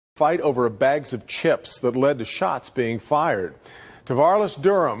fight over bags of chips that led to shots being fired. Tavarlis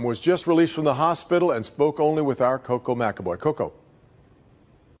Durham was just released from the hospital and spoke only with our Coco McAvoy. Coco.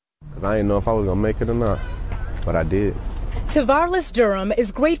 I didn't know if I was going to make it or not, but I did. Tavarlis Durham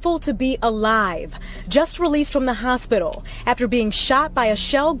is grateful to be alive, just released from the hospital after being shot by a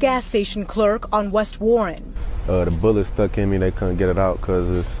Shell gas station clerk on West Warren. The bullet stuck in me. They couldn't get it out because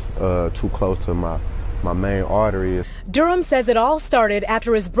it's too close to my main artery. Durham says it all started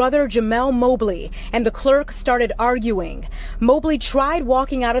after his brother Jamel Mobley and the clerk started arguing. Mobley tried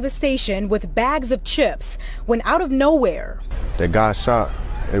walking out of the station with bags of chips when out of nowhere. That guy shot.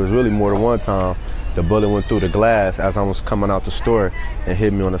 It was really more than one time. The bullet went through the glass as I was coming out the store and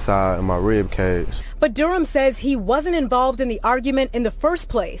hit me on the side of my rib cage. But Durham says he wasn't involved in the argument in the first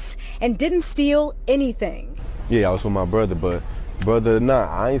place and didn't steal anything. Yeah, I was with my brother, but brother or not,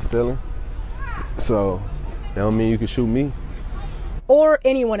 I ain't stealing. So that don't mean you can shoot me. Or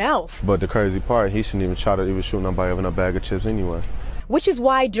anyone else. But the crazy part, he shouldn't even try to even shoot nobody with a bag of chips anyway. Which is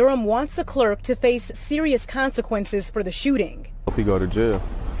why Durham wants the clerk to face serious consequences for the shooting. I hope he go to jail.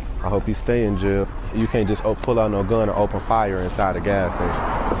 I hope he stay in jail. You can't just pull out no gun or open fire inside a gas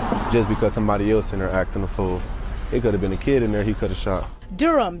station just because somebody else in there acting a fool. It could have been a kid in there he could have shot.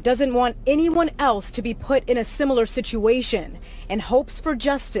 Durham doesn't want anyone else to be put in a similar situation and hopes for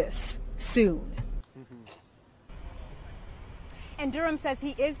justice soon. And Durham says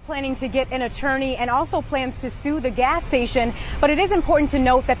he is planning to get an attorney and also plans to sue the gas station. But it is important to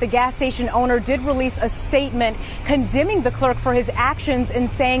note that the gas station owner did release a statement condemning the clerk for his actions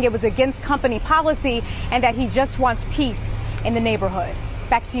and saying it was against company policy and that he just wants peace in the neighborhood.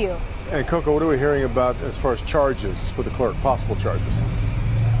 Back to you. And Coco, what are we hearing about as far as charges for the clerk, possible charges?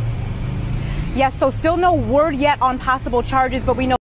 Yes, so still no word yet on possible charges, but we know